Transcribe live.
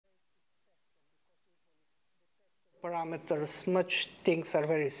parameters, much things are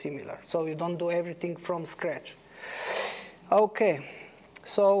very similar. So you don't do everything from scratch. Okay,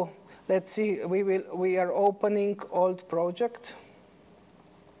 so let's see. We are opening old project.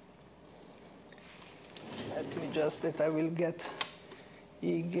 Let me just that I will get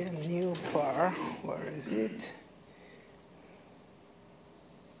IG new par. Where is it?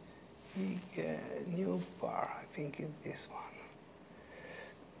 IG new par. I think it's this one.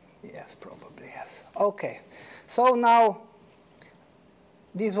 Yes, probably yes. Okay, so now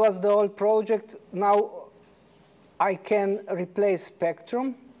this was the old project. Now I can replace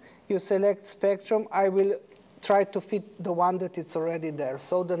spectrum. You select spectrum. I will try to fit the one that is already there.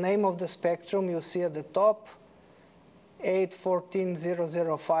 So the name of the spectrum you see at the top,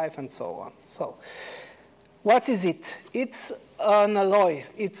 814005 and so on. So what is it? It's an alloy.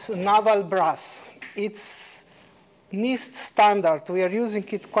 It's naval brass. It's NIST standard. We are using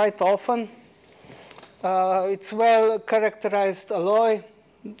it quite often. It's well characterized alloy.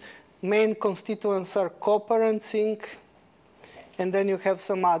 Main constituents are copper and zinc. And then you have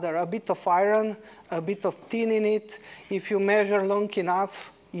some other, a bit of iron, a bit of tin in it. If you measure long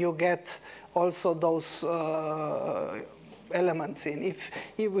enough, you get also those elements in. If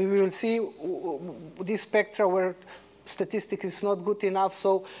we will see this spectra where statistics is not good enough,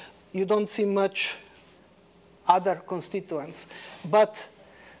 so you don't see much other constituents. But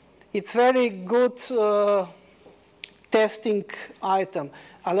it's very good testing item.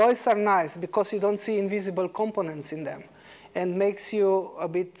 Alloys are nice because you don't see invisible components in them and makes you a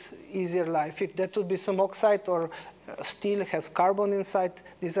bit easier life. If that would be some oxide or steel has carbon inside,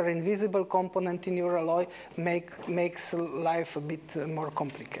 these are invisible component in your alloy, makes life a bit more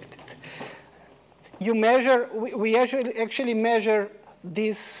complicated. You measure, we actually measure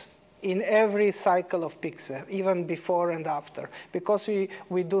this in every cycle of PIXA, even before and after, because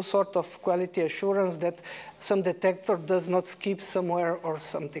we do sort of quality assurance that some detector does not skip somewhere or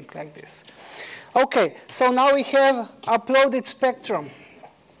something like this. Okay, so now we have uploaded spectrum.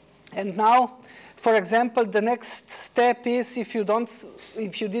 And now, for example, the next step is if you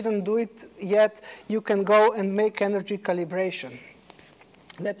didn't do it yet, you can go and make energy calibration.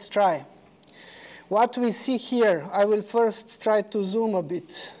 Let's try. What we see here, I will first try to zoom a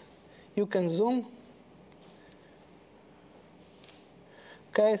bit. You can zoom.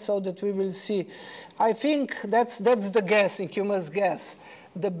 Okay, so that we will see. I think that's the guessing, you must guess.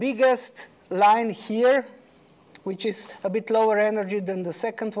 The biggest line here, which is a bit lower energy than the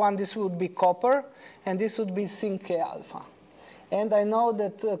second one, this would be copper, and this would be zinc K alpha. And I know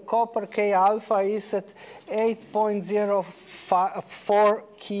that copper K alpha is at 8.04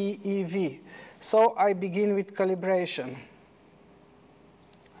 keV. So I begin with calibration.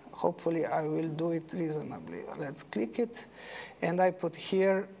 Hopefully I will do it reasonably. Let's click it. And I put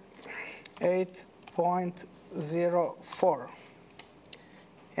here 8.04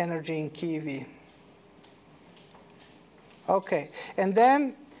 energy in keV. Okay, and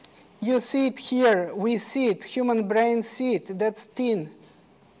then you see it here. We see it. Human brain see it. That's tin.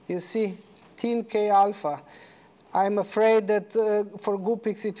 You see, tin K alpha. I'm afraid that for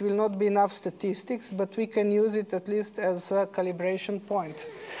GUPIX it will not be enough statistics, but we can use it at least as a calibration point.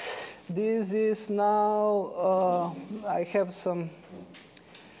 This is now, I have some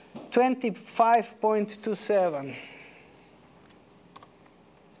 25.27.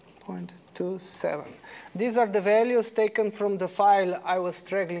 0.27. These are the values taken from the file I was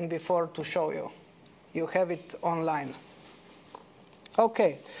struggling before to show you. You have it online.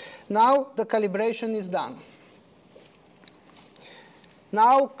 Okay, now the calibration is done.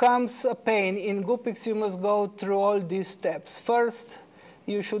 Now comes a pain. In GUPIX, you must go through all these steps. First,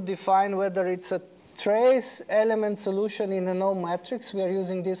 you should define whether it's a trace element solution in a known matrix. We are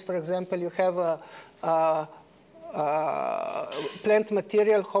using this, for example, you have a plant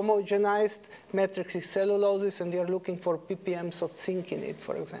material homogenized, matrix is cellulosis, and you're looking for ppms of zinc in it,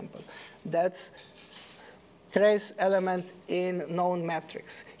 for example. That's trace element in known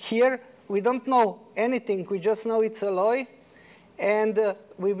matrix. Here, we don't know anything. We just know it's alloy. And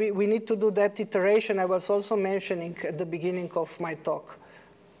we need to do that iteration I was also mentioning at the beginning of my talk.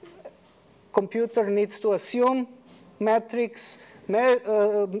 Computer needs to assume matrix,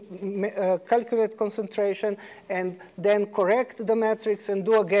 calculate concentration, and then correct the matrix and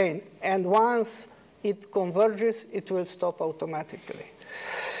do again. And once it converges, it will stop automatically.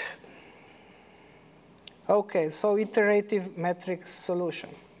 Okay, so iterative matrix solution.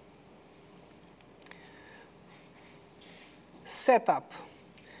 Setup.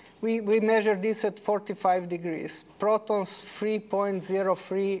 We measure this at 45 degrees. Protons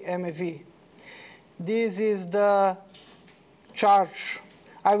 3.03 MeV. This is the charge.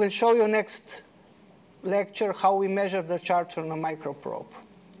 I will show you next lecture how we measure the charge on a microprobe.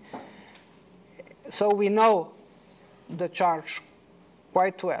 So we know the charge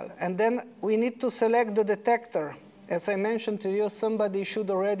quite well. And then we need to select the detector. As I mentioned to you, somebody should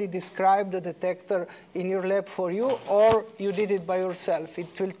already describe the detector in your lab for you, or you did it by yourself.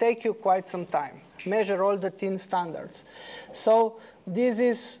 It will take you quite some time. Measure all the thin standards. So this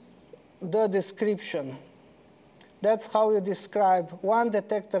is the description. That's how you describe one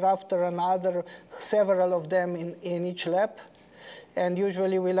detector after another, several of them in each lab. And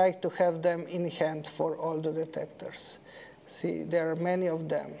usually we like to have them in hand for all the detectors. See, there are many of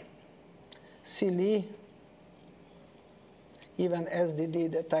them. CLE, even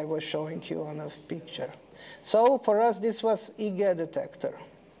SDD that I was showing you on a picture. So for us, this was IGE detector.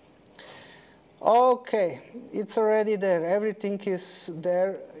 Okay, it's already there. Everything is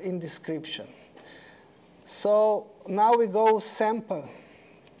there in description. So now we go sample.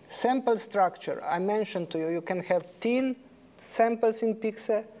 Sample structure. I mentioned to you, you can have thin samples in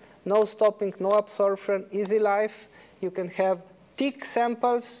PIXE, no stopping, no absorption, easy life. You can have thick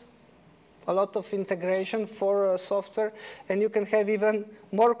samples, a lot of integration for software, and you can have even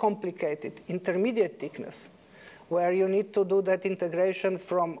more complicated, intermediate thickness, where you need to do that integration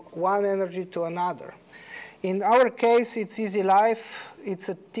from one energy to another. In our case, it's easy life. It's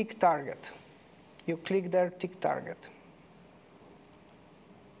a thick target. You click there, thick target.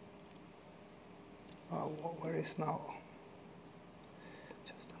 Oh, where is now?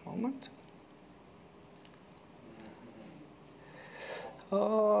 Just a moment.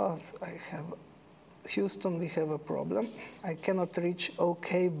 Oh, I have Houston, we have a problem. I cannot reach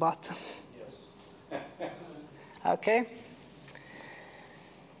OK button. Yes. Okay.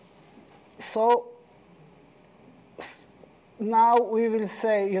 So now we will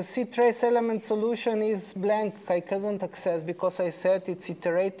say, you see, trace element solution is blank. I couldn't access because I said it's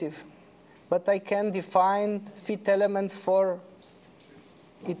iterative. But I can define fit elements for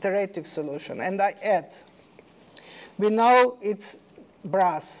iterative solution. And I add. We know it's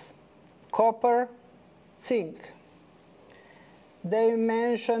brass, copper, zinc. They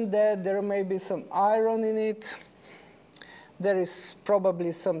mentioned that there may be some iron in it. There is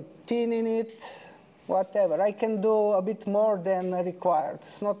probably some tin in it, whatever. I can do a bit more than required.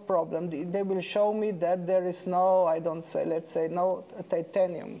 It's not a problem. They will show me that there is no, I don't say, let's say, no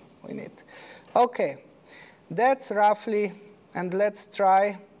titanium in it. Okay, that's roughly, and let's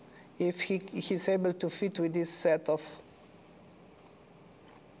try if he's able to fit with this set of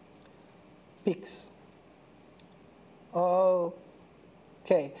peaks.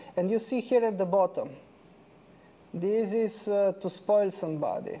 Okay, and you see here at the bottom, this is to spoil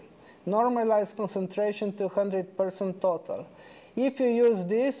somebody. Normalize concentration to 100% total. If you use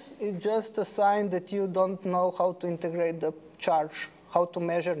this, it's just a sign that you don't know how to integrate the charge, how to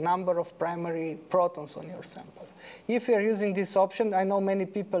measure number of primary protons on your sample. If you're using this option, I know many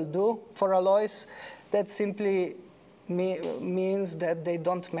people do for alloys, that simply means that they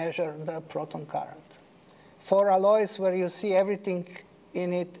don't measure the proton current. For alloys where you see everything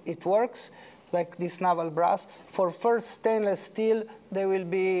in it, it works, like this naval brass. For first stainless steel, they will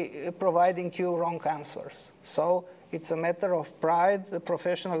be providing you wrong answers. So it's a matter of pride, the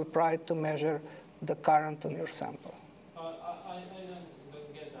professional pride, to measure the current on your sample. I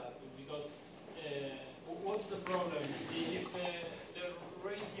don't get that, because what's the problem? If the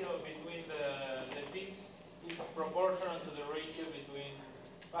ratio between the peaks is proportional to the ratio between,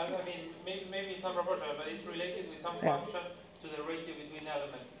 I mean, maybe it's not proportional, but it's related with some function to the ratio between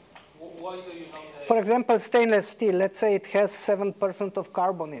elements. Why do you know that? For example, stainless steel, let's say it has 7% of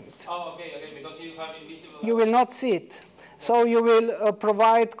carbon in it. Oh, okay, because you have invisible. You will not see it. So you will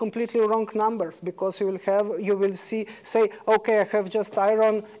provide completely wrong numbers, because you will say, okay, I have just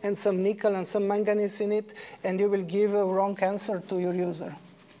iron and some nickel and some manganese in it, and you will give a wrong answer to your user.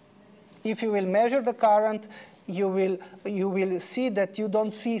 If you will measure the current, you will see that you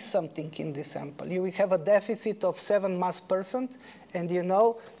don't see something in the sample. You will have a deficit of 7 mass%, and you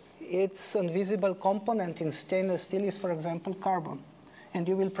know its invisible component in stainless steel is, for example, carbon. And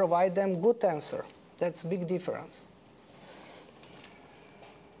you will provide them good answer. That's a big difference.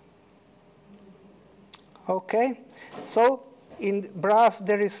 Okay, so in brass,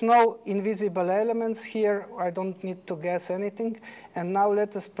 there is no invisible elements here. I don't need to guess anything. And now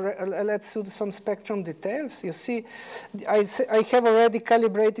let's do some spectrum details. You see, I have already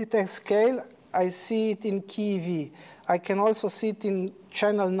calibrated a scale. I see it in keV. I can also see it in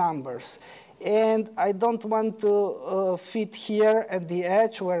channel numbers. And I don't want to fit here at the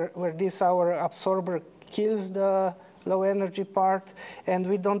edge where this our absorber kills the low energy part, and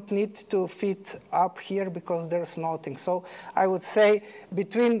we don't need to fit up here because there's nothing. So I would say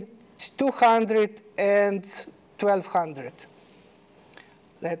between 200 and 1200.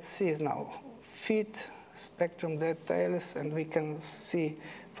 Let's see now. Fit, spectrum details, and we can see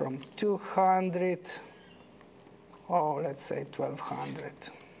from 200, let's say 1200.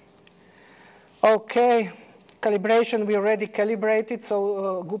 Okay, calibration, we already calibrated,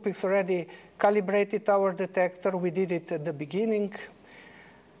 so Gupix already calibrated our detector. We did it at the beginning.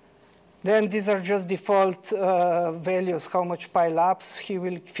 Then these are just default values, how much pile-ups he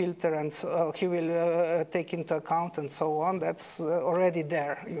will filter and so, he will take into account and so on. That's already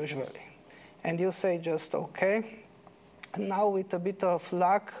there, usually. And you say just OK. And now with a bit of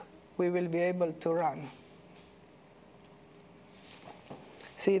luck, we will be able to run.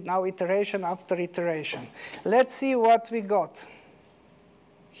 See, now iteration after iteration. Let's see what we got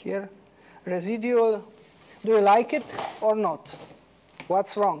here. Residual, do you like it or not?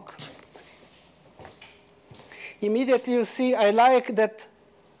 What's wrong? Immediately you see, I like that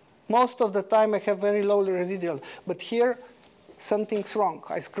most of the time I have very low residual. But here, something's wrong.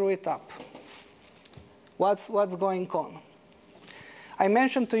 I screw it up. What's going on? I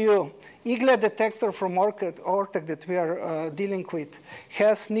mentioned to you, IGLE detector from Ortec that we are dealing with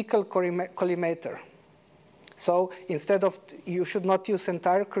has nickel collimator. So instead of, you should not use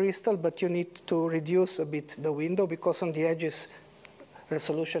entire crystal, but you need to reduce a bit the window because on the edges,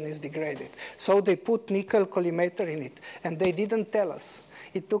 resolution is degraded. So they put nickel collimator in it, and they didn't tell us.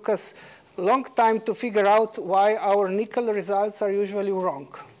 It took us a long time to figure out why our nickel results are usually wrong.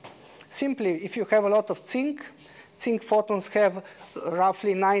 Simply, if you have a lot of zinc photons have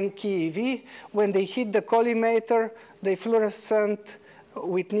roughly 9 keV. When they hit the collimator, they fluorescent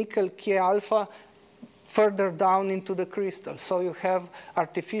with nickel K alpha further down into the crystal. So you have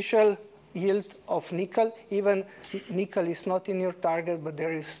artificial yield of nickel. Even nickel is not in your target, but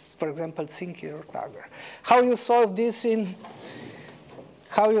there is, for example, zinc in your target. How you solve this in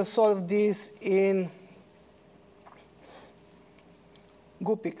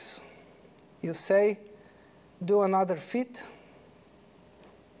Gupix? You say, do another fit.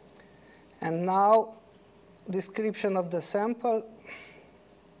 And now, description of the sample.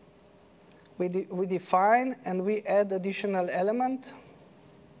 We define and we add additional element.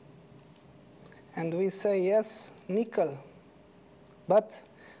 And we say, yes, nickel. But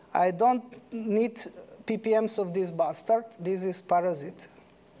I don't need ppms of this bastard. This is parasite.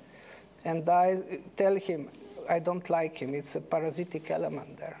 And I tell him, I don't like him. It's a parasitic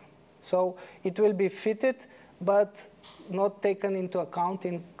element there. So it will be fitted, but not taken into account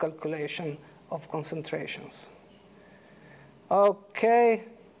in calculation of concentrations. Okay,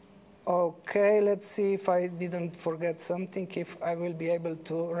 let's see if I didn't forget something, if I will be able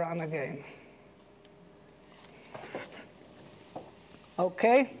to run again.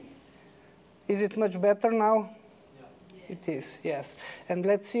 Okay, is it much better now? Yeah. It is, yes. And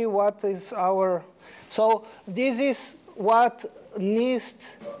let's see what is our, so this is what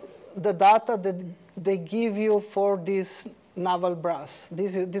NIST, the data that they give you for this naval brass.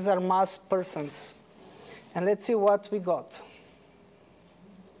 These are mass persons. And let's see what we got.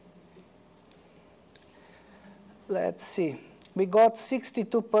 Let's see. We got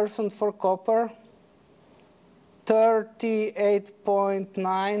 62% for copper,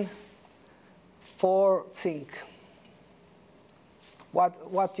 38.9 for zinc.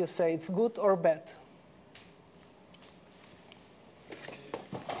 What you say, it's good or bad?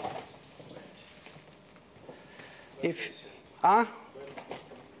 If,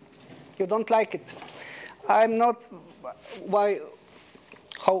 you don't like it. I'm not, why,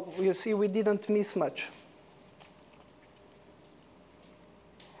 how, you see, we didn't miss much.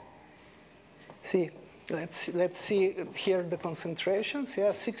 See, let's see here the concentrations.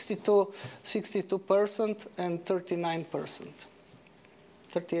 Yeah, 62% and 39%,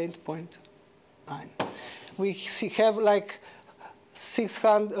 38.9. We have like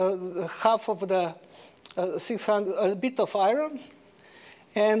 600, half of the 600, a bit of iron,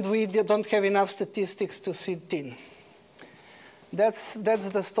 and we don't have enough statistics to see tin. That's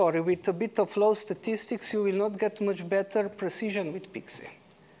the story. With a bit of low statistics, you will not get much better precision with Pixie.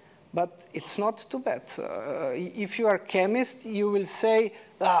 But it's not too bad. If you are a chemist, you will say,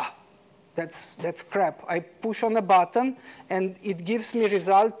 that's crap. I push on a button, and it gives me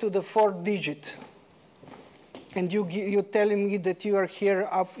result to the 4th digit. And you're telling me that you are here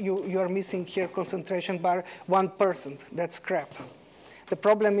you are missing here concentration bar 1%. That's crap. The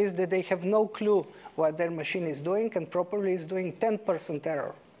problem is that they have no clue what their machine is doing, and probably is doing 10%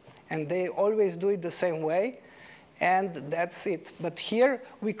 error. And they always do it the same way, and that's it. But here,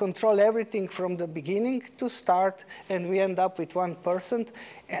 we control everything from the beginning to start, and we end up with 1%.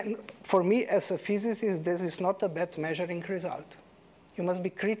 And for me, as a physicist, this is not a bad measuring result. You must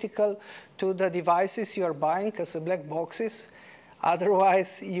be critical to the devices you are buying as black boxes.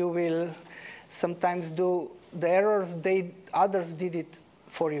 Otherwise, you will sometimes do the errors others did it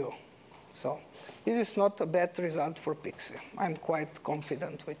for you. So this is not a bad result for Pixie. I'm quite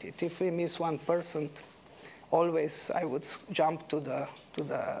confident with it. If we miss 1%, always I would jump to the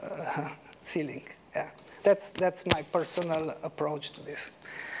ceiling. Yeah, that's my personal approach to this.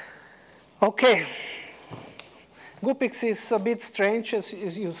 Okay, GUPix is a bit strange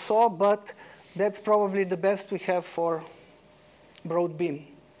as you saw, but that's probably the best we have for broad beam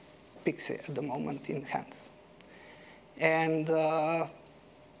Pixie at the moment in hands. And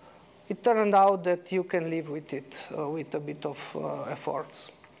it turned out that you can live with it with a bit of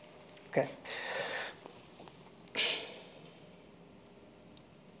efforts. Okay.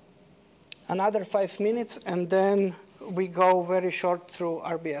 Another 5 minutes, and then we go very short through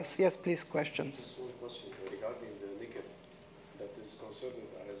RBS. Yes, please, questions. Just one question regarding the nickel that is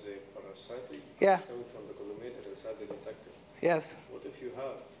considered as a parasitic coming from the collimator inside the detector. Yes. What if you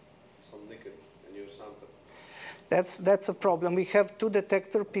have some nickel in your sample? That's a problem. We have 2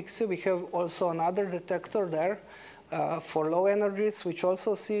 detector Pixie. We have also another detector there for low energies, which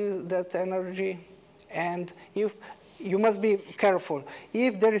also sees that energy. And if you must be careful.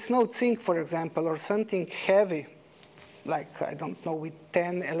 If there is no zinc, for example, or something heavy, like, I don't know, with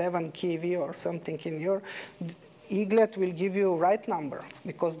 10, 11 kV or something in your, eaglet will give you right number,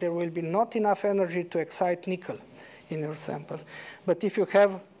 because there will be not enough energy to excite nickel in your sample. But if you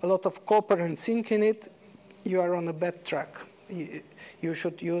have a lot of copper and zinc in it, you are on a bad track. You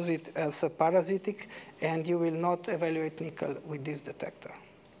should use it as a parasitic, and you will not evaluate nickel with this detector.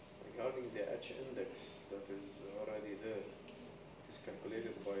 Regarding the H index that is already there, it is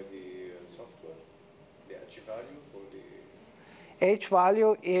calculated by the software, the H value or the... H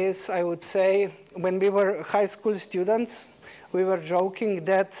value is, I would say, when we were high school students, we were joking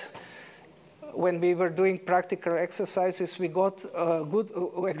that when we were doing practical exercises, we got good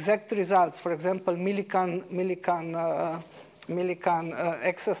exact results. For example, millican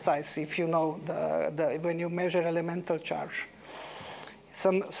exercise, if you know, when you measure elemental charge.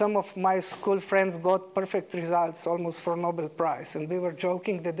 Some of my school friends got perfect results almost for Nobel Prize, and we were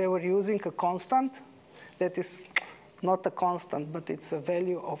joking that they were using a constant that is not a constant, but it's a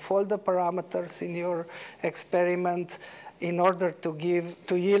value of all the parameters in your experiment in order to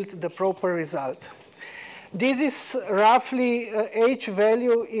yield the proper result. This is roughly H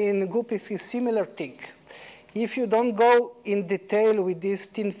value in GUPix is similar thing. If you don't go in detail with these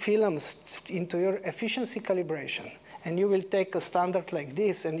thin films into your efficiency calibration, and you will take a standard like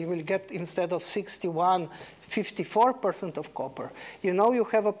this, and you will get, instead of 61, 54% of copper, you know you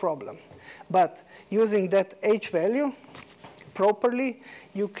have a problem. But using that H value properly,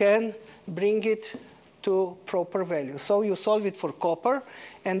 you can bring it to proper value. So you solve it for copper,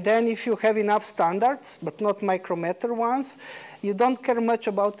 and then if you have enough standards, but not micrometer ones, you don't care much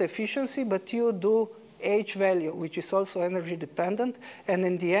about efficiency, but you do H value, which is also energy dependent. And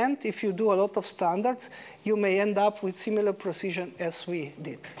in the end, if you do a lot of standards, you may end up with similar precision as we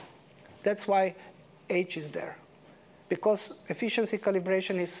did. That's why H is there, because efficiency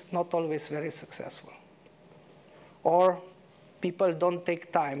calibration is not always very successful. Or people don't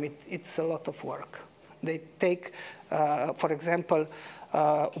take time. It's a lot of work. They take, for example,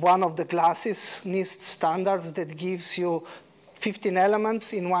 one of the glasses NIST standards that gives you 15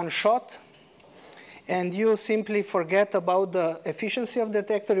 elements in one shot, and you simply forget about the efficiency of the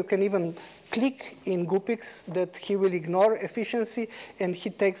detector. You can even click in GUPix that he will ignore efficiency, and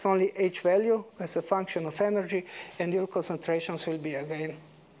he takes only H value as a function of energy, and your concentrations will be again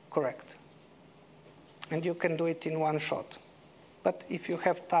correct. And you can do it in one shot. But if you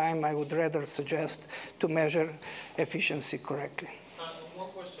have time, I would rather suggest to measure efficiency correctly. One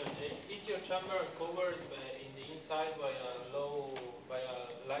question. Is your chamber covered in the inside by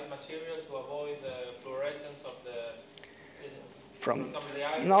a light material to avoid the fluorescence of the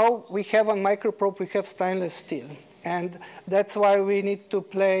iron? No, we have on microprobe, we have stainless steel. And that's why we need to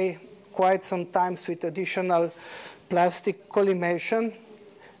play quite some times with additional plastic collimation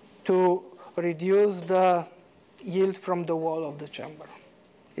to reduce the yield from the wall of the chamber.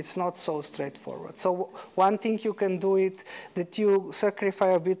 It's not so straightforward. So one thing you can do it that you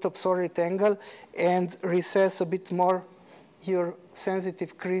sacrifice a bit of solid angle and recess a bit more your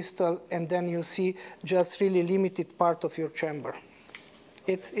sensitive crystal, and then you see just really limited part of your chamber.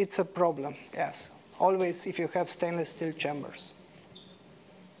 It's a problem, yes. Always if you have stainless steel chambers.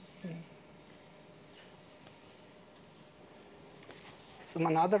 Some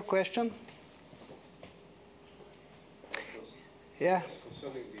another question? Yeah.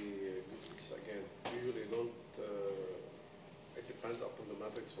 Concerning the GUPix again, usually don't, it depends upon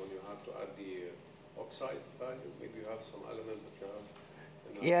matrix when you have to add the oxide value? Maybe you have some element that you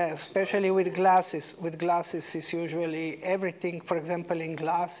have. Yeah, especially with glasses. With glasses is usually everything, for example, in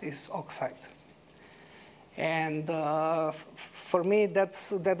glass is oxide. And for me,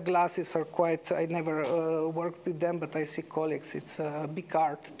 that glasses are quite, I never worked with them, but I see colleagues. It's a big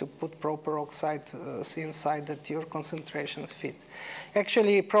art to put proper oxide inside that your concentrations fit.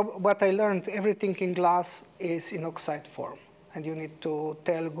 Actually, what I learned, everything in glass is in oxide form. And you need to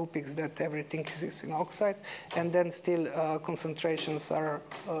tell GUPIX that everything is in oxide, and then still concentrations are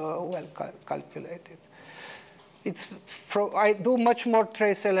well calculated. I do much more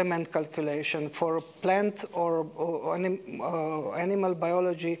trace element calculation. For plant or animal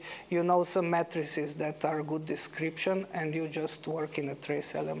biology, you know some matrices that are good description, and you just work in a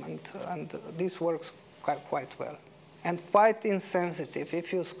trace element. And this works quite well. And quite insensitive.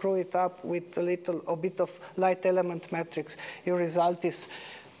 If you screw it up with a bit of light element matrix, your result is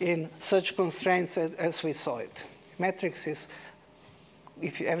in such constraints as we saw it. Matrix is,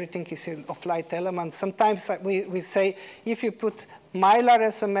 if everything is of light elements, sometimes we say if you put mylar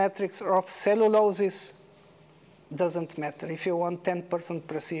as a matrix or of cellulosis, doesn't matter. If you want 10%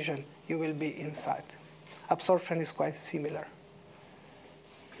 precision, you will be inside. Absorption is quite similar.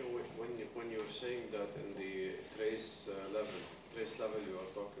 When you're saying that in the trace level, you are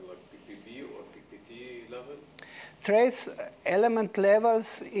talking like PPB or PPT level? Trace element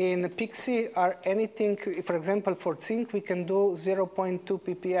levels in PIXI are anything, for example, for zinc, we can do 0.2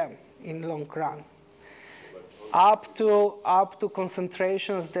 ppm in long run. Up to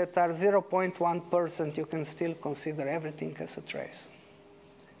concentrations that are 0.1%, you can still consider everything as a trace.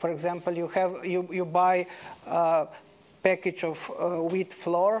 For example, you buy a package of wheat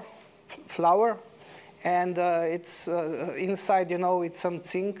flour, and it's inside, it's some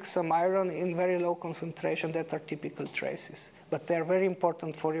zinc, some iron in very low concentration that are typical traces. But they're very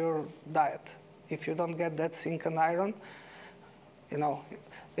important for your diet. If you don't get that zinc and iron,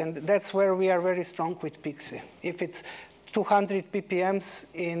 and that's where we are very strong with PIXI. If it's 200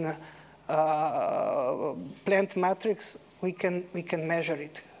 ppms in plant matrix, we can measure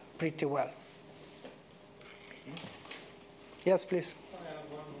it pretty well. Yes, please.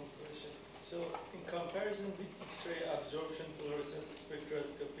 Comparison with X-ray absorption fluorescence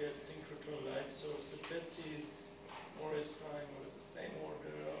spectroscopy at synchrotron light source, the PET-C is more strong or the same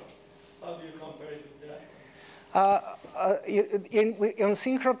order? How do you compare it with that? In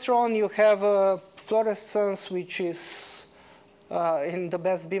synchrotron, you have fluorescence, which is in the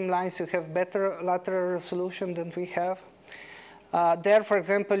best beam lines, you have better lateral resolution than we have. There, for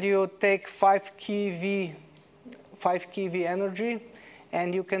example, you take 5 keV energy,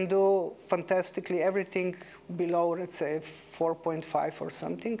 and you can do fantastically everything below, let's say, 4.5 or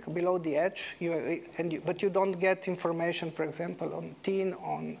something, below the edge. But you don't get information, for example, on tin,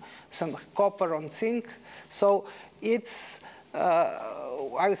 on some copper, on zinc. So it's,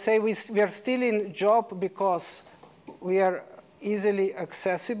 I would say we are still in job because we are easily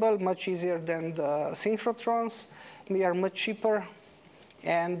accessible, much easier than the synchrotrons. We are much cheaper,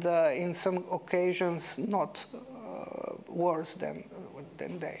 and in some occasions not worse than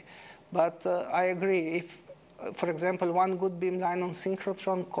they. But I agree, if, for example, one good beamline on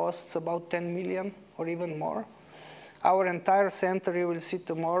synchrotron costs about 10 million or even more. Our entire center, you will see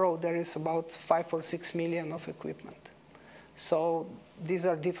tomorrow, there is about 5 or 6 million of equipment. So these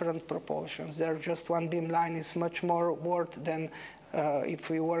are different proportions. There just one beamline is much more worth than if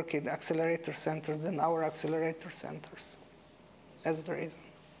we work in accelerator centers than our accelerator centers. That's the reason.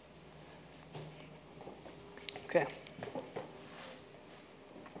 Okay.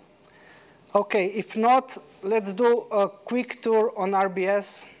 Okay, if not, let's do a quick tour on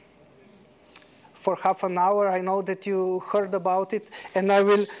RBS for half an hour. I know that you heard about it, and I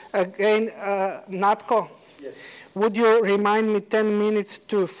will again, Natko, yes. Would you remind me 10 minutes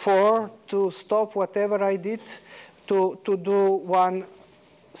to 4 to stop whatever I did to do one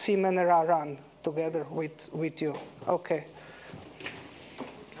CMNRA run together with you? Okay. Can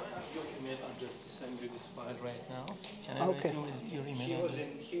I have your email address to send you this file right now? Can I Okay. write your email address?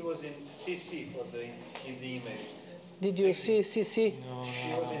 He was in CC in the email. Did you see CC? No, She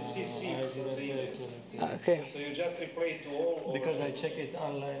was in CC for the email. Okay. So you just reply to all? Or because I checked it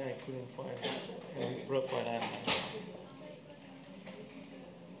online, I couldn't find his profile.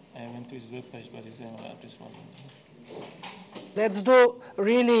 I went to his webpage, but his email address wasn't. Let's do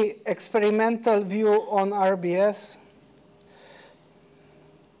really experimental view on RBS.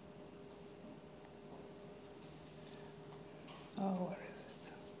 Oh, where is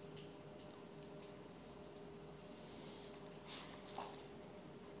it?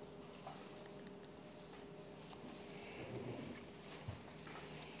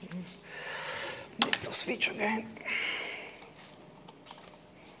 Need to switch again.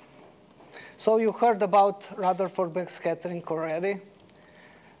 So you heard about Rutherford backscattering already.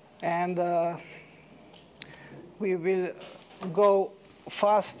 And we will go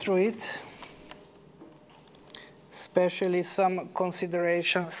fast through it, especially some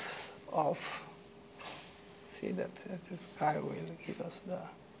considerations of, see that this guy will give us the,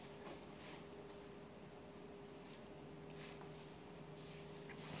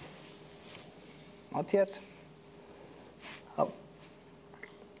 not yet? Oh,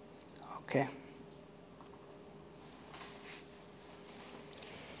 okay.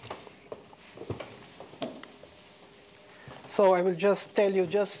 So I will just tell you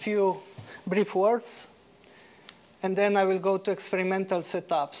just few brief words, and then I will go to experimental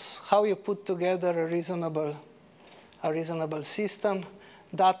setups, how you put together a reasonable system,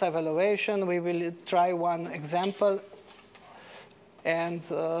 data evaluation. We will try one example, and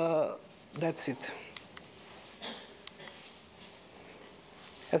that's it.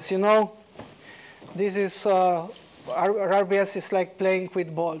 As you know, this is RBS is like playing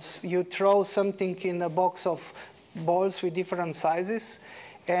with balls. You throw something in a box of balls with different sizes,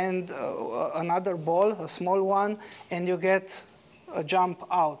 and another ball, a small one, and you get a jump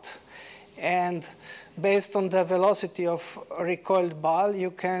out. And based on the velocity of a recoiled ball,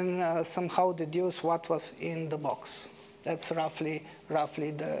 you can somehow deduce what was in the box. That's roughly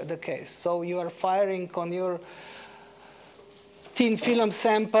the case. So you are firing on your thin film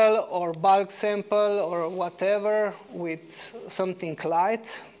sample or bulk sample or whatever with something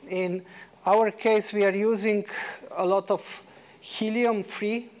light. In our case, we are using a lot of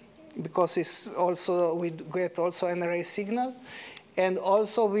helium-free because it's also, we get also NRA signal. And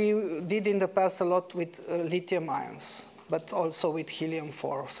also we did in the past a lot with lithium ions, but also with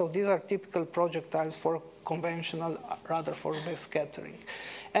helium-4. So these are typical projectiles for conventional Rutherford backscattering.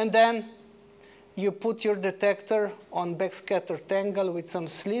 And then you put your detector on backscattered angle with some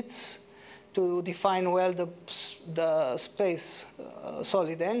slits to define well the space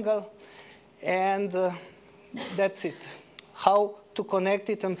solid angle. And that's it. How to connect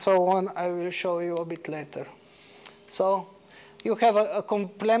it and so on, I will show you a bit later. So you have a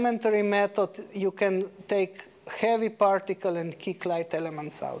complementary method. You can take heavy particle and kick light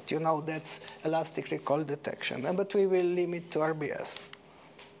elements out. You know that's elastic recoil detection, but we will limit to RBS.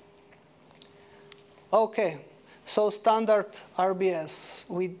 Okay, so standard RBS.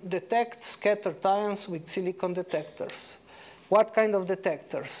 We detect scattered ions with silicon detectors. What kind of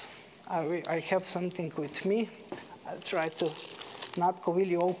detectors? I have something with me. I'll try to not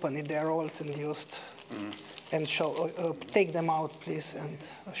really open it. They're old and used. And show, take them out, please, and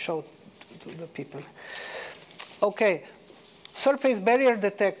show to the people. Okay, surface barrier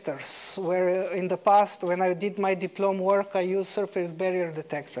detectors, where in the past, when I did my diploma work, I used surface barrier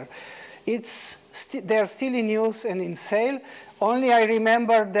detector. They're still in use and in sale. Only I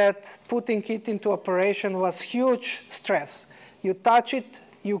remember that putting it into operation was huge stress. You touch it,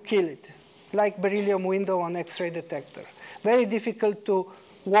 you kill it, like beryllium window on X-ray detector. Very difficult to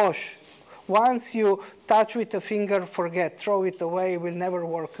wash. Once you touch with a finger, forget, throw it away, it will never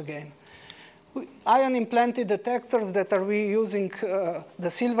work again. Ion implanted detectors that are we using, the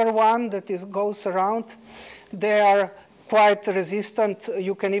silver one that goes around, they are quite resistant.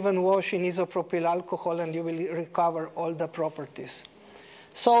 You can even wash in isopropyl alcohol and you will recover all the properties.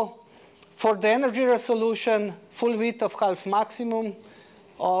 So for the energy resolution, full width of half maximum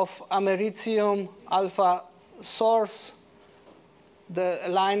of americium alpha source, the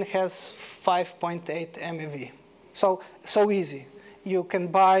line has 5.8 MeV. So easy. You can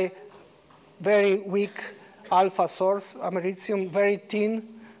buy very weak alpha source, americium, very thin.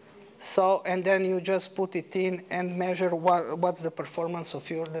 So, and then you just put it in and measure what's the performance of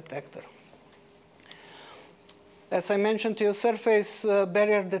your detector. As I mentioned to you, surface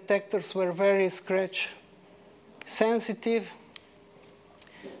barrier detectors were very scratch sensitive.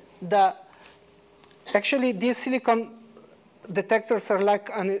 Actually, these silicon detectors are like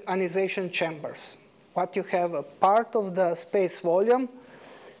ionization chambers. What you have a part of the space volume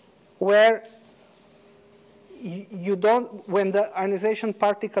where you don't, when the ionization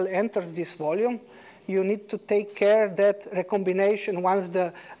particle enters this volume, you need to take care that recombination, once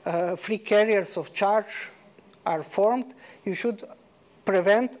the free carriers of charge are formed, you should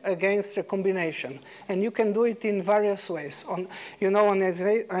prevent against recombination. And you can do it in various ways. On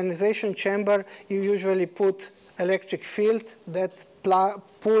ionization chamber, you usually put electric field that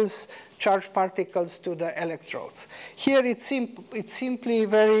pulls charged particles to the electrodes. Here it's simply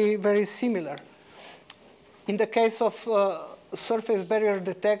very, very similar. In the case of surface barrier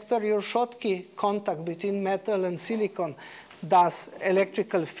detector, your Schottky contact between metal and silicon does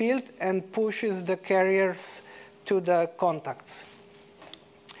electrical field and pushes the carriers to the contacts.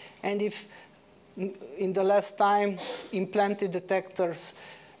 And if in the last time implanted detectors,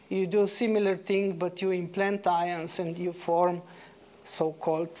 you do similar thing, but you implant ions and you form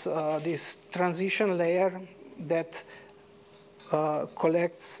so-called this transition layer that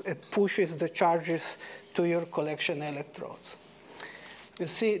collects and pushes the charges to your collection electrodes. You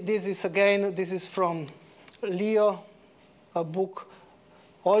see, this is again, this is from Leo, a book,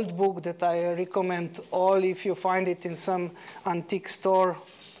 old book that I recommend all. If you find it in some antique store,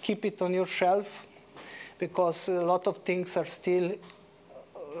 keep it on your shelf, because a lot of things are still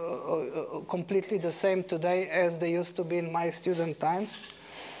completely the same today as they used to be in my student times.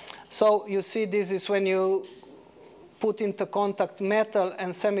 So you see, this is when you put into contact metal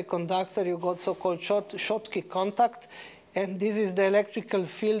and semiconductor, you got so-called Schottky contact, and this is the electrical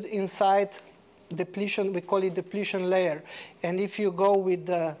field inside depletion, we call it depletion layer. And if you go with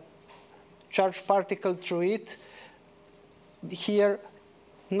the charged particle through it, here,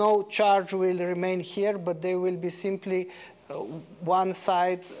 no charge will remain here, but they will be simply one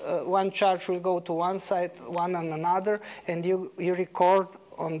side, one charge will go to one side, one on another, and you record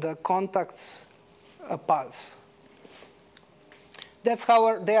on the contacts a pulse. That's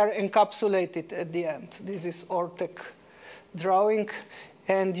how they are encapsulated at the end. This is Ortec drawing,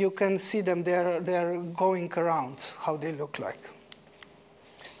 and you can see them, they're going around, how they look like.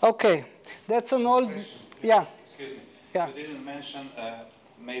 Okay, that's an old, yeah. Excuse me, yeah. You didn't mention,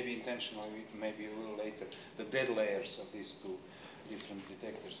 maybe intentionally, maybe a little later, the dead layers of these two different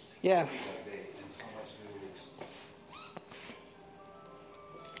detectors. Yes. How big are they and how much do you use?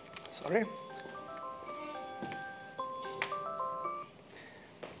 Sorry.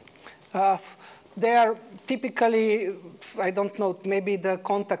 They are typically, I don't know, maybe the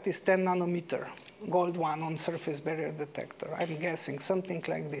contact is 10 nanometer, gold one on surface barrier detector. I'm guessing, something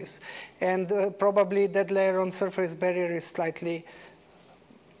like this. And probably that layer on surface barrier is slightly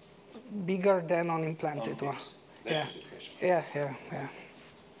bigger than on implanted one. Yeah. Yeah.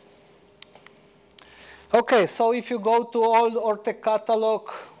 Okay, so if you go to old Ortec catalog,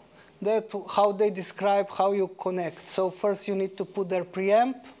 that's how they describe how you connect. So first you need to put their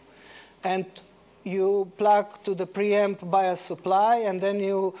preamp, and you plug to the preamp bias supply, and then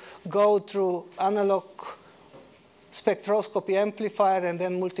you go through analog spectroscopy amplifier and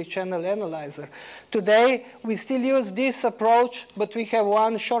then multi-channel analyzer. Today, we still use this approach, but we have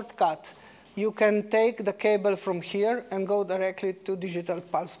one shortcut. You can take the cable from here and go directly to digital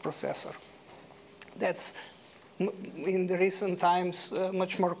pulse processor. That's, in the recent times,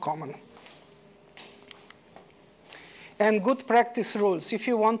 much more common. And good practice rules. If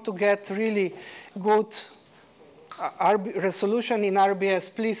you want to get really good resolution in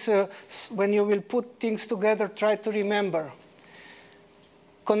RBS, please, when you will put things together, try to remember.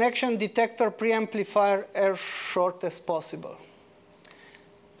 Connection detector preamplifier as short as possible.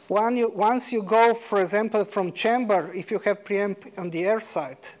 Once you go, for example, from chamber, if you have preamp on the air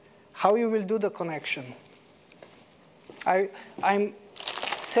side, how you will do the connection? I'm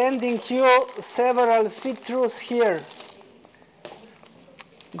sending you several feed-throughs here.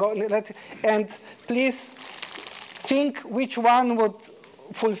 And please think which one would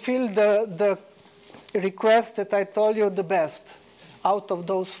fulfill the request that I told you the best out of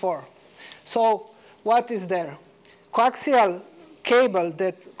those four. So what is there? Coaxial cable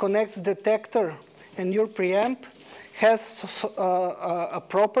that connects detector and your preamp has a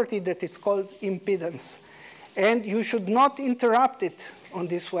property that it's called impedance. And you should not interrupt it on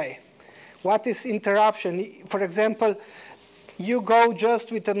this way. What is interruption? For example, you go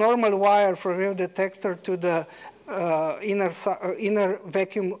just with a normal wire from your detector to the inner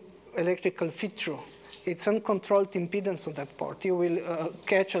vacuum electrical feed-through. It's uncontrolled impedance on that port. You will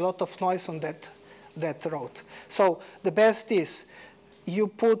catch a lot of noise on that road. So the best is you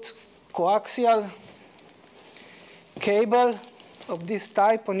put coaxial cable of this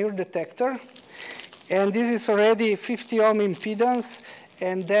type on your detector, and this is already 50 ohm impedance,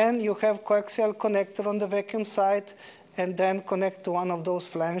 and then you have coaxial connector on the vacuum side, and then connect to one of those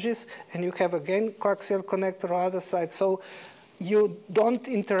flanges, and you have again coaxial connector on the other side. So you don't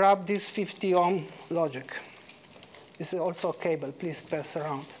interrupt this 50 ohm logic. This is also a cable, please pass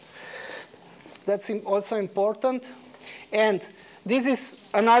around. That's also important. And this is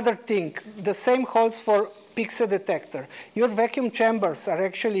another thing. The same holds for pixel detector. Your vacuum chambers are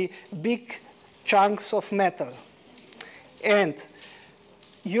actually big chunks of metal. And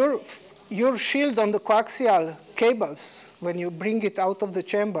your shield on the coaxial cables, when you bring it out of the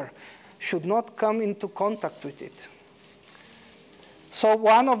chamber, should not come into contact with it. So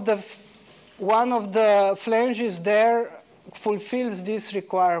one of the flanges there fulfills this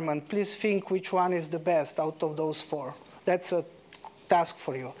requirement, please think which one is the best out of those 4. That's a task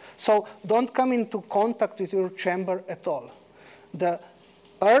for you. So don't come into contact with your chamber at all. The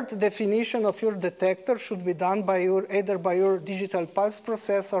earth definition of your detector should be done by either by your digital pulse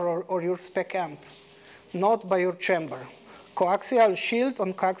processor or your spec amp, not by your chamber. Coaxial shield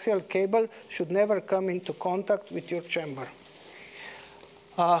on coaxial cable should never come into contact with your chamber.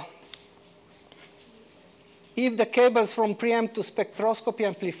 If the cables from preamp to spectroscopy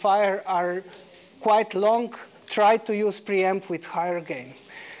amplifier are quite long, try to use preamp with higher gain.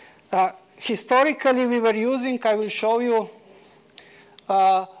 Historically, we were using, I will show you,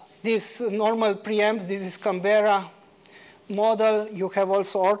 this normal preamps. This is Canberra model. You have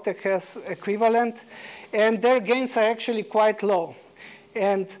also Ortec has equivalent. And their gains are actually quite low.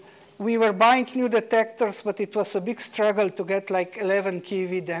 And we were buying new detectors, but it was a big struggle to get like 11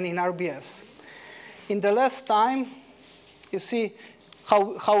 kV then in RBS. In the last time, you see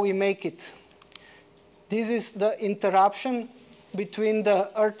how we make it. This is the interruption between the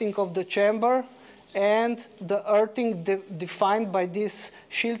earthing of the chamber and the earthing defined by these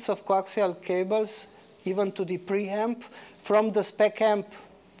shields of coaxial cables, even to the preamp, from the spec amp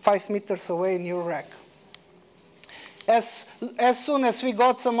 5 meters away in your rack. As soon as we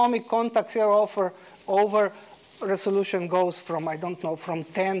got some ohmic contacts here over resolution goes from, I don't know, from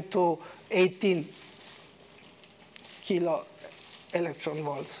 10 to 18 kilo electron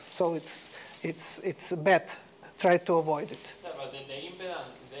volts. So it's bad. Try to avoid it. Yeah, but the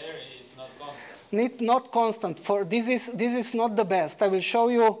impedance there is not constant. Not constant. For this is not the best. I will show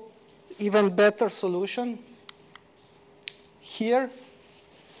you even better solution. Here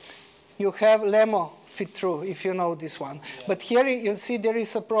you have LEMO fit through, if you know this one. Yeah. But here you see there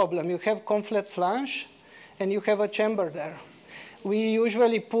is a problem. You have conflat flange, and you have a chamber there. We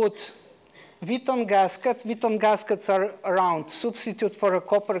usually put Witton gasket. Witton gaskets are round, substitute for a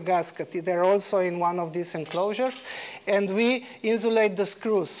copper gasket. They're also in one of these enclosures. And we insulate the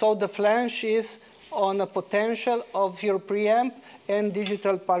screws. So the flange is on a potential of your preamp and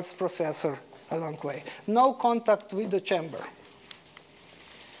digital pulse processor along the way. No contact with the chamber.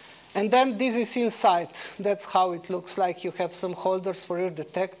 And then this is inside. That's how it looks like. You have some holders for your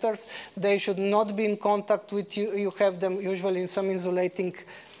detectors. They should not be in contact with you. You have them usually in some insulating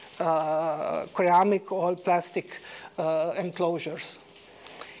ceramic or plastic enclosures.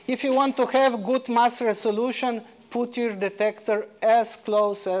 If you want to have good mass resolution, put your detector as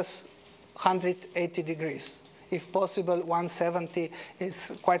close as 180 degrees. If possible, 170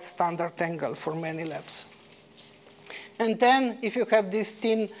 is quite standard angle for many labs. And then, if you have this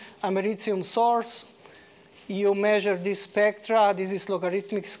thin americium source, you measure this spectra. This is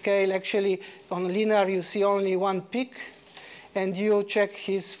logarithmic scale. Actually, on linear, you see only one peak. And you check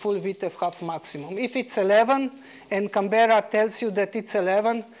his full VTEF half maximum. If it's 11, and Canberra tells you that it's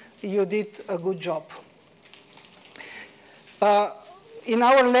 11, you did a good job. In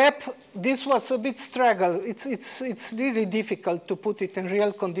our lab, this was a bit struggle. It's really difficult to put it in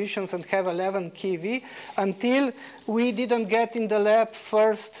real conditions and have 11 kV until we didn't get in the lab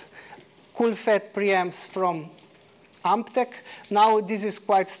first cool-fed preamps from Amptec. Now this is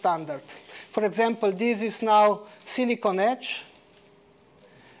quite standard. For example, this is now silicon edge.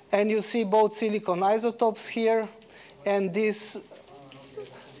 And you see both silicon isotopes here. And this,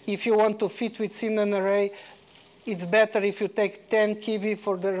 if you want to fit with Siemens array, it's better if you take 10 kV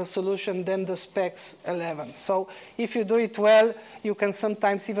for the resolution than the specs 11. So if you do it well, you can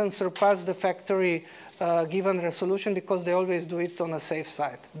sometimes even surpass the factory given resolution because they always do it on a safe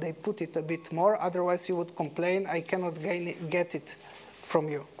side. They put it a bit more, otherwise you would complain, I cannot get it from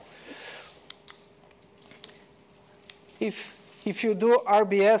you. If you do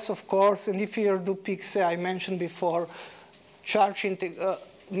RBS, of course, and if you do PIXE, I mentioned before, charge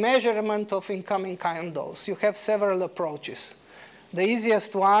measurement of incoming ion dose. You have several approaches. The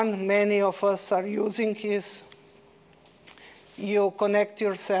easiest one many of us are using is you connect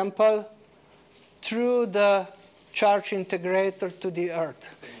your sample through the charge integrator to the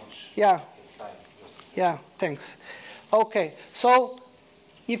earth. Yeah. Yeah, thanks. Okay, so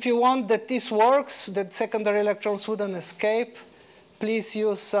if you want that this works, that secondary electrons wouldn't escape, please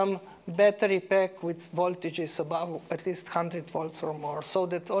use some battery pack with voltages above at least 100 volts or more, so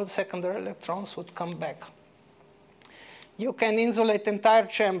that all secondary electrons would come back. You can insulate entire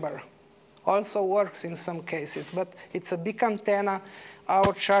chamber. Also works in some cases, but it's a big antenna.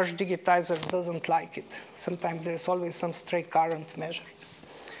 Our charge digitizer doesn't like it. Sometimes there's always some stray current measured.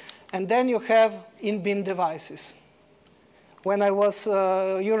 And then you have in-beam devices. When I was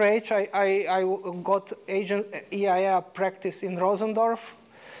your age, I got IAEA practice in Rosendorf.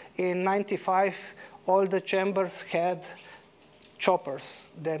 In '95, all the chambers had choppers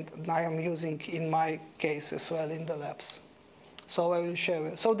that I am using in my case as well in the labs. So I will show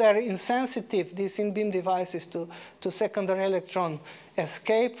you. So they're insensitive, these in-beam devices, to secondary electron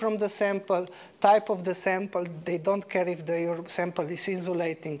escape from the sample, type of the sample. They don't care if your sample is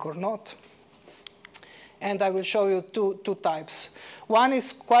insulating or not. And I will show you two types. One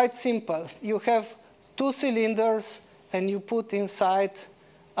is quite simple. You have 2 cylinders, and you put inside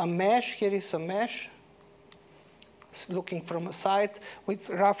a mesh. Here is a mesh, looking from a side, with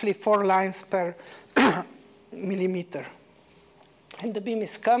roughly 4 lines per millimeter. And the beam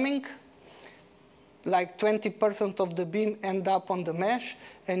is coming, like 20% of the beam end up on the mesh,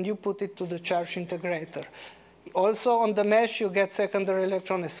 and you put it to the charge integrator. Also on the mesh, you get secondary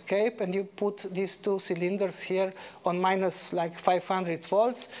electron escape, and you put these 2 cylinders here on minus like 500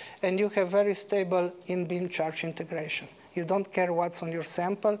 volts, and you have very stable in-beam charge integration. You don't care what's on your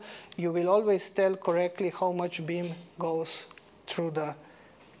sample. You will always tell correctly how much beam goes through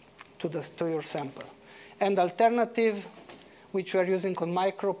to your sample. And alternative, which we are using on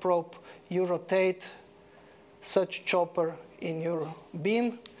microprobe, you rotate such chopper in your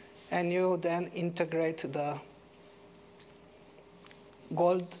beam, and you then integrate the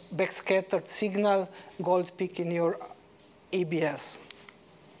gold backscattered signal, gold peak in your EBS.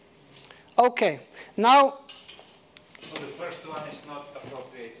 Okay, now. So the first one is not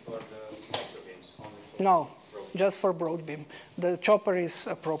appropriate for the microbeams, only for no, probe. Just for broadbeam. The chopper is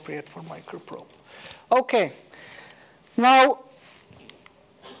appropriate for microprobe. Okay, now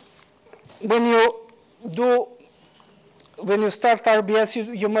when you start RBS,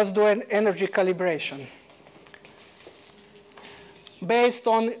 you must do an energy calibration based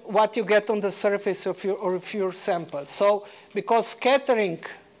on what you get on the surface of your sample. So because scattering,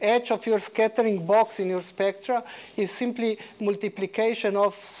 edge of your scattering box in your spectra is simply multiplication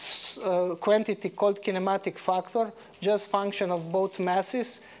of quantity called kinematic factor, just function of both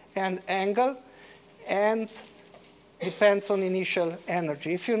masses and angle, and depends on initial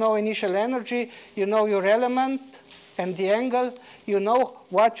energy. If you know initial energy, you know your element and the angle, you know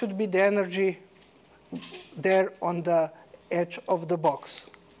what should be the energy there on the edge of the box.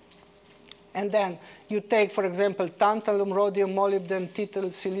 And then you take, for example, tantalum, rhodium, molybdenum,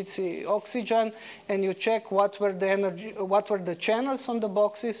 tittle, silicium, oxygen, and you check what were the channels on the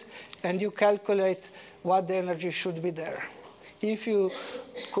boxes, and you calculate what the energy should be there. If you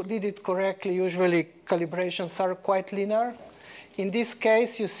did it correctly, usually calibrations are quite linear. In this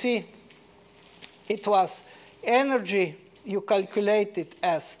case, you see it was energy you calculated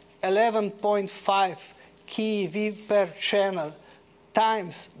as 11.5 keV per channel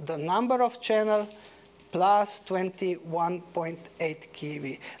times the number of channel plus 21.8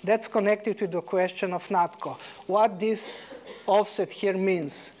 keV. That's connected with the question of NATCO. What this offset here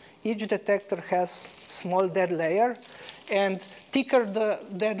means. Each detector has small dead layer, and thicker the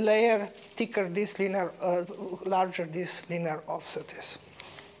dead layer, thicker this linear, larger this linear offset is.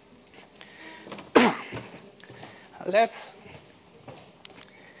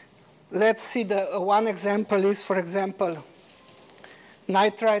 Let's see the one example is, for example,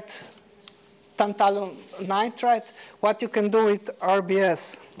 nitride, tantalum nitride. What you can do with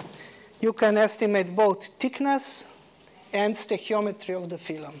RBS, you can estimate both thickness and stoichiometry of the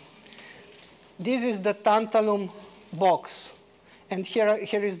film. This is the tantalum box, and here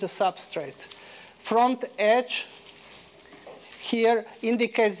is the substrate. Front edge here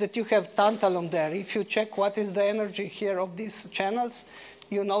indicates that you have tantalum there. If you check what is the energy here of these channels,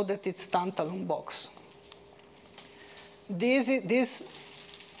 you know that it's tantalum box. This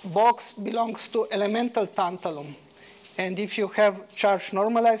box belongs to elemental tantalum. And if you have charge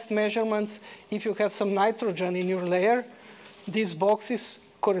normalized measurements, if you have some nitrogen in your layer, this box is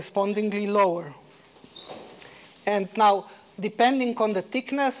correspondingly lower. And now, depending on the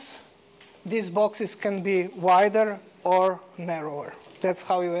thickness, these boxes can be wider or narrower. That's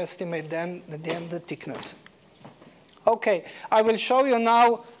how you estimate then at the end the thickness. Okay, I will show you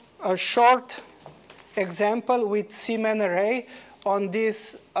now a short example with Siemens array on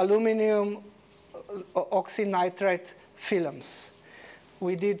these aluminum oxynitride films.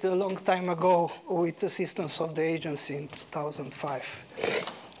 We did a long time ago with assistance of the agency in 2005.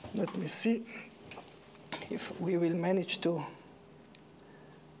 Let me see if we will manage to.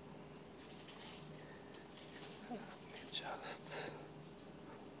 Let me just.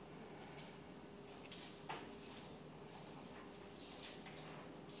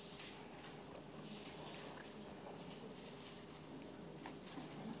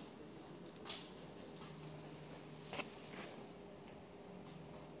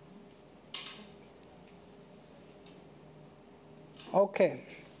 Okay,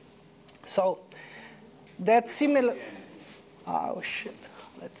 so that's similar. Oh, shit.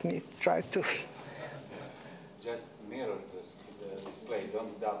 Let me try to. Just mirror the display,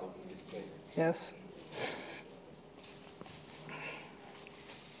 don't double the display. Yes.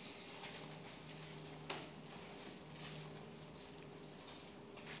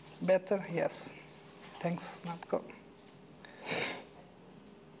 Better? Yes. Thanks, Natko.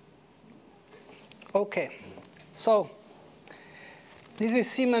 Okay. So, this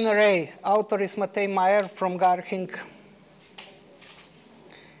is Siemens array. Author is Matej Mayer from Garching.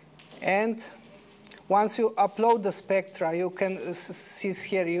 And once you upload the spectra, you can see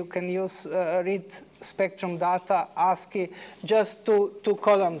here, you can use read spectrum data, ASCII, just two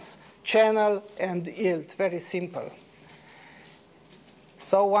columns, channel and yield, very simple.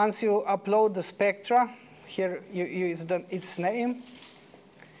 So once you upload the spectra, here you use its name,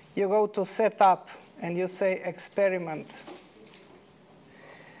 you go to setup and you say experiment.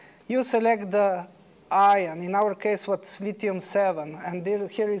 You select the ion, in our case what's lithium-7, and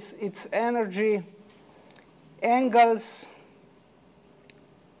here is its energy, angles,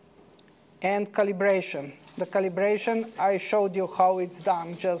 and calibration. The calibration, I showed you how it's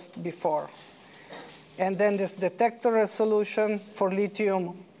done just before. And then this detector resolution for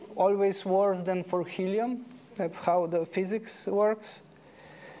lithium, always worse than for helium. That's how the physics works.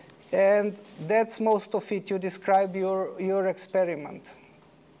 And that's most of it. You describe your experiment.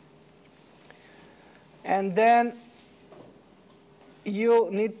 And then you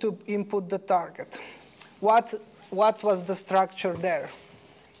need to input the target. What was the structure there?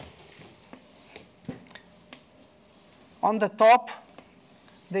 On the top,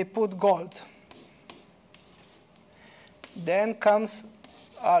 they put gold. Then comes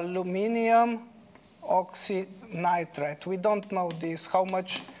aluminum oxynitride. We don't know this, how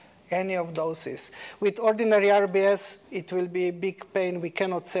much any of those is. With ordinary RBS, it will be a big pain. We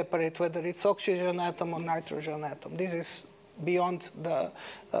cannot separate whether it's oxygen atom or nitrogen atom. This is beyond the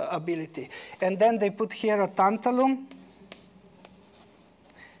ability. And then they put here a tantalum,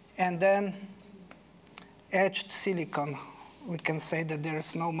 and then etched silicon. We can say that there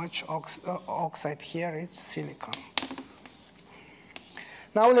is no much oxide here, it's silicon.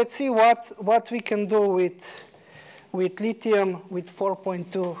 Now let's see what we can do with lithium with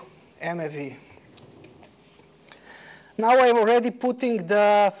 4.2 MeV. Now I'm already putting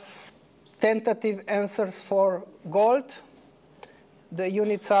the tentative answers for gold. The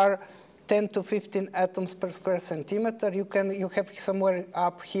units are 10 to 15 atoms per square centimeter. You have somewhere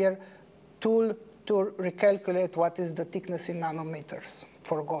up here tool to recalculate what is the thickness in nanometers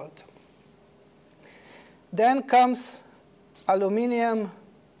for gold. Then comes aluminum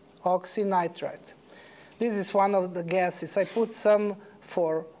oxynitride. This is one of the gases. I put some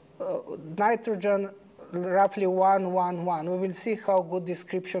for nitrogen, roughly 1, 1, 1. We will see how good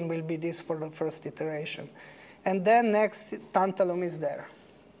description will be this for the first iteration. And then next, tantalum is there.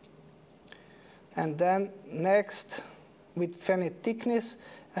 And then next, with finite thickness,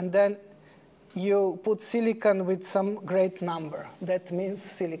 and then you put silicon with some great number. That means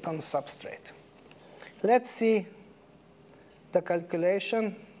silicon substrate. Let's see the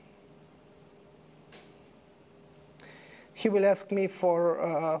calculation. He will ask me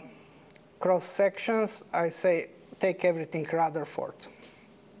for cross sections. I say, take everything Rutherford.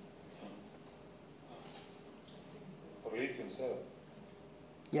 For lithium-7?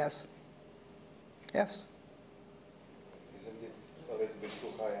 Yes. Yes. Isn't it a little bit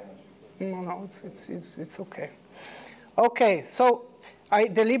too high energy? No, it's okay. Okay, so I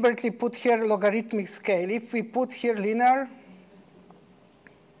deliberately put here logarithmic scale. If we put here linear,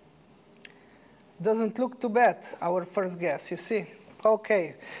 doesn't look too bad, our first guess, you see.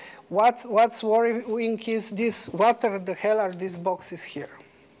 Okay, what's worrying is this, what the hell are these boxes here?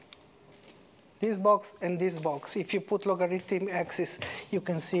 This box and this box. If you put logarithm axis, you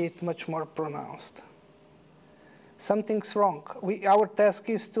can see it much more pronounced. Something's wrong. Our task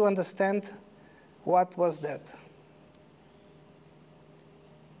is to understand what was that.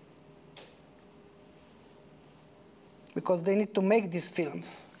 Because they need to make these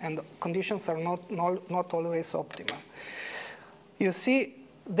films, and the conditions are not always optimal. You see,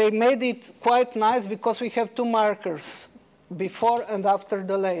 they made it quite nice because we have two markers, before and after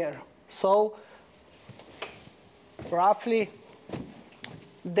the layer. So roughly,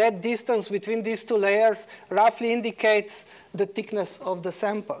 that distance between these two layers roughly indicates the thickness of the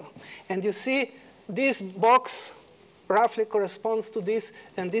sample. And you see, this box roughly corresponds to this,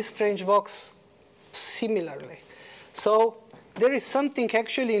 and this strange box similarly. So there is something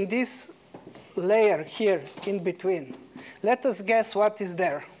actually in this layer here in between. Let us guess what is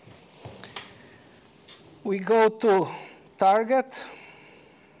there. We go to target.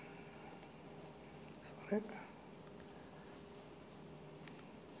 Sorry.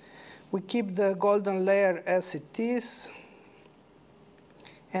 We keep the golden layer as it is.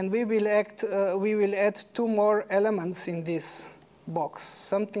 And we will add 2 more elements in this box.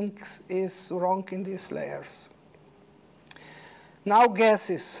 Something is wrong in these layers. Now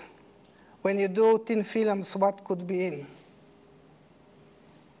gases. When you do thin films, what could be in?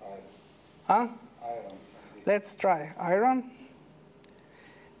 Iron. Huh? Iron. Let's try iron.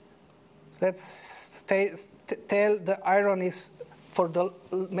 Let's tell the iron is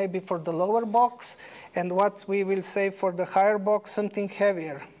maybe for the lower box, and what we will say for the higher box, something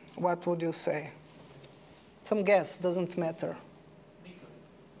heavier. What would you say? Some gas, doesn't matter.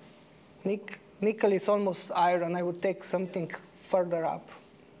 Nickel is almost iron. I would take something further up.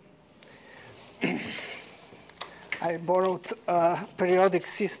 I borrowed a periodic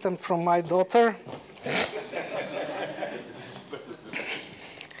system from my daughter.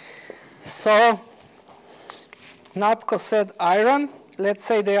 So, Natko said iron. Let's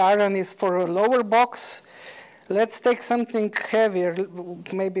say the iron is for a lower box. Let's take something heavier,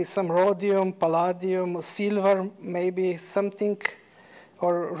 maybe some rhodium, palladium, silver, maybe something,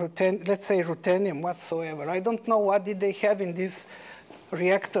 or let's say ruthenium whatsoever. I don't know what did they have in this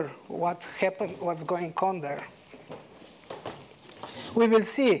reactor, what happened, what's going on there. We will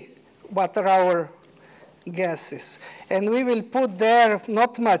see what are our gases. And we will put there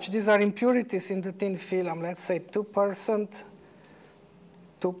not much. These are impurities in the thin film. Let's say 2%,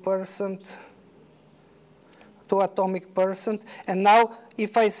 2%, 2 atomic percent. And now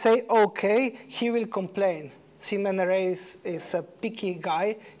if I say OK, he will complain. Siemens Ray is a picky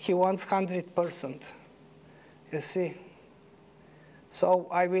guy. He wants 100%. You see? So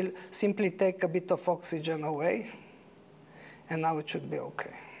I will simply take a bit of oxygen away. And now it should be OK.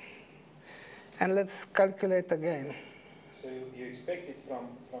 And let's calculate again. So you expect it from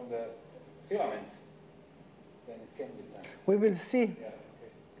the filament, then it can be done. We will see. Yeah,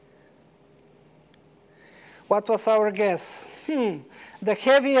 okay. What was our guess? The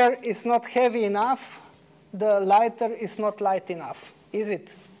heavier is not heavy enough. The lighter is not light enough. Is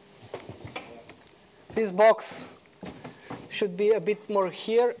it? This box should be a bit more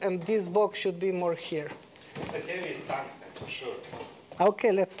here, and this box should be more here. The heavy is tungsten, for sure.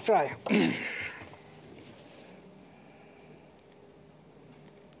 OK, let's try.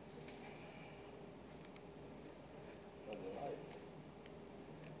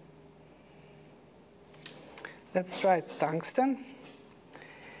 Let's try tungsten.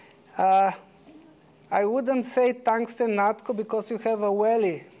 I wouldn't say tungsten Natko because you have a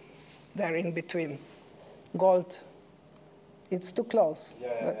valley there in between. Gold. It's too close.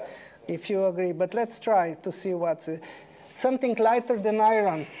 Yeah. If you agree. But let's try to see what's something lighter than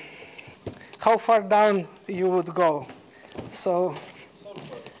iron. How far down you would go? So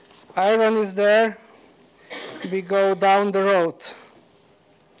iron is there. We go down the road.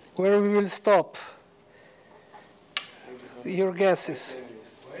 Where we will stop? Your guesses.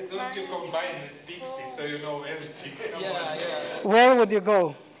 Why don't you combine with Pixie so you know everything? Yeah. Where would you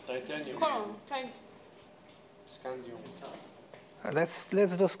go? Titanium. Scandium. Let's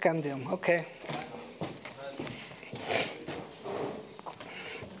do scandium. Okay.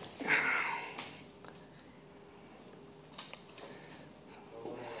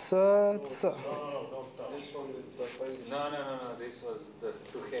 So. This one is the titanium. No. This was the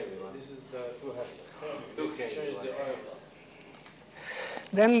too heavy one. This is the too heavy. Too heavy Change one. the iron.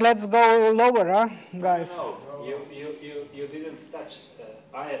 Then let's go lower, huh, guys? No, you didn't touch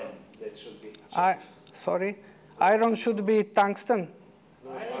iron. That should be. Sorry. Iron should be tungsten.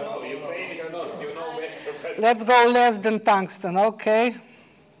 I don't know. You claim it's not. You know better. Let's go less than tungsten. Okay.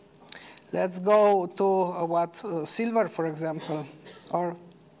 Let's go to silver, for example, or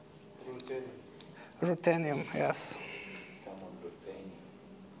ruthenium. Yes. Come on, ruthenium.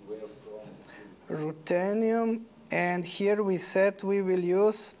 Where from? Ruthenium, and here we said we will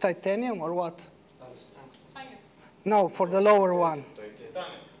use titanium or what? No, for the lower one.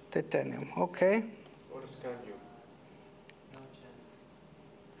 Titanium. Okay. Or scandium.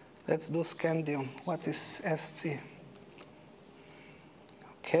 Let's do scandium. What is SC?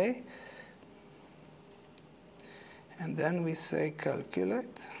 Okay. And then we say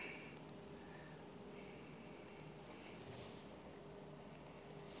calculate.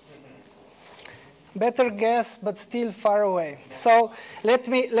 Better guess, but still far away. So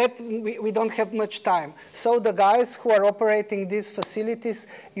we don't have much time. So the guys who are operating these facilities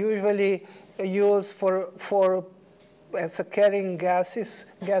usually use as a carrying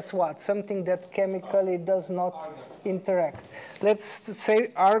gases, guess what? Something that chemically does not interact. Let's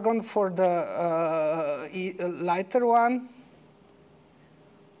say argon for the lighter one.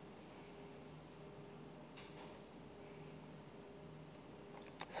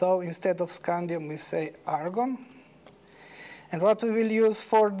 So instead of scandium, we say argon. And what we will use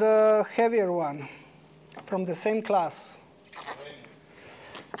for the heavier one from the same class?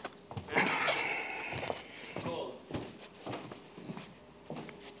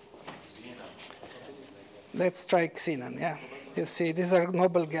 Let's try xenon, yeah. You see, these are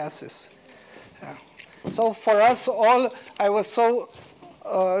noble gases. Yeah. So for us all, I was so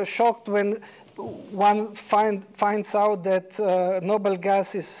shocked when one finds out that noble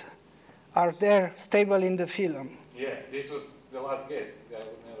gases are there, stable in the film. Yeah, this was the last guess. I would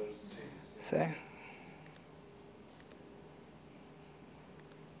never say this. See?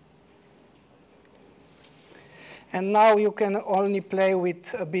 And now you can only play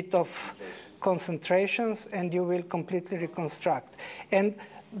with a bit of concentrations, and you will completely reconstruct. And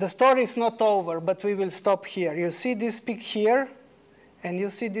the story is not over, but we will stop here. You see this peak here, and you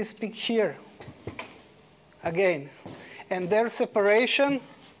see this peak here. Again. And their separation,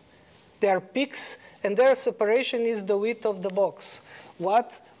 their peaks, and their separation is the width of the box.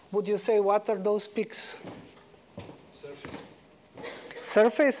 What would you say, what are those peaks? Surface.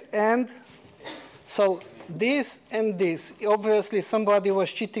 Surface and, so this and this. Obviously, somebody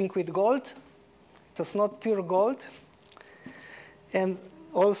was cheating with gold. It was not pure gold. And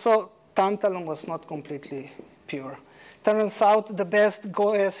also, tantalum was not completely pure. Turns out the best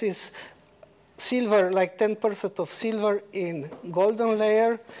gas is silver, like 10% of silver in golden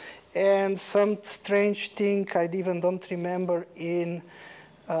layer, and some strange thing I even don't remember in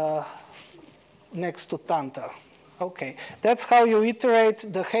next to tantal. Okay, that's how you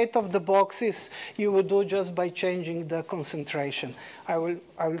iterate. The height of the boxes you would do just by changing the concentration. I will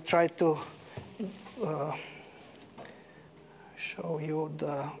try to show you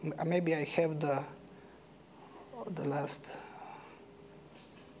the, maybe I have the last.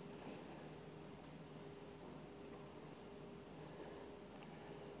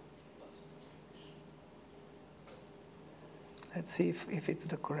 Let's see if it's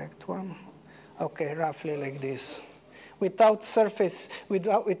the correct one. Okay, roughly like this. Without surface,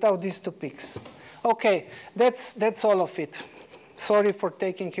 without these two peaks. Okay, that's all of it. Sorry for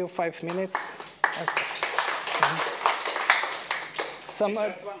taking you 5 minutes. Just one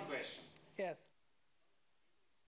question. Yes.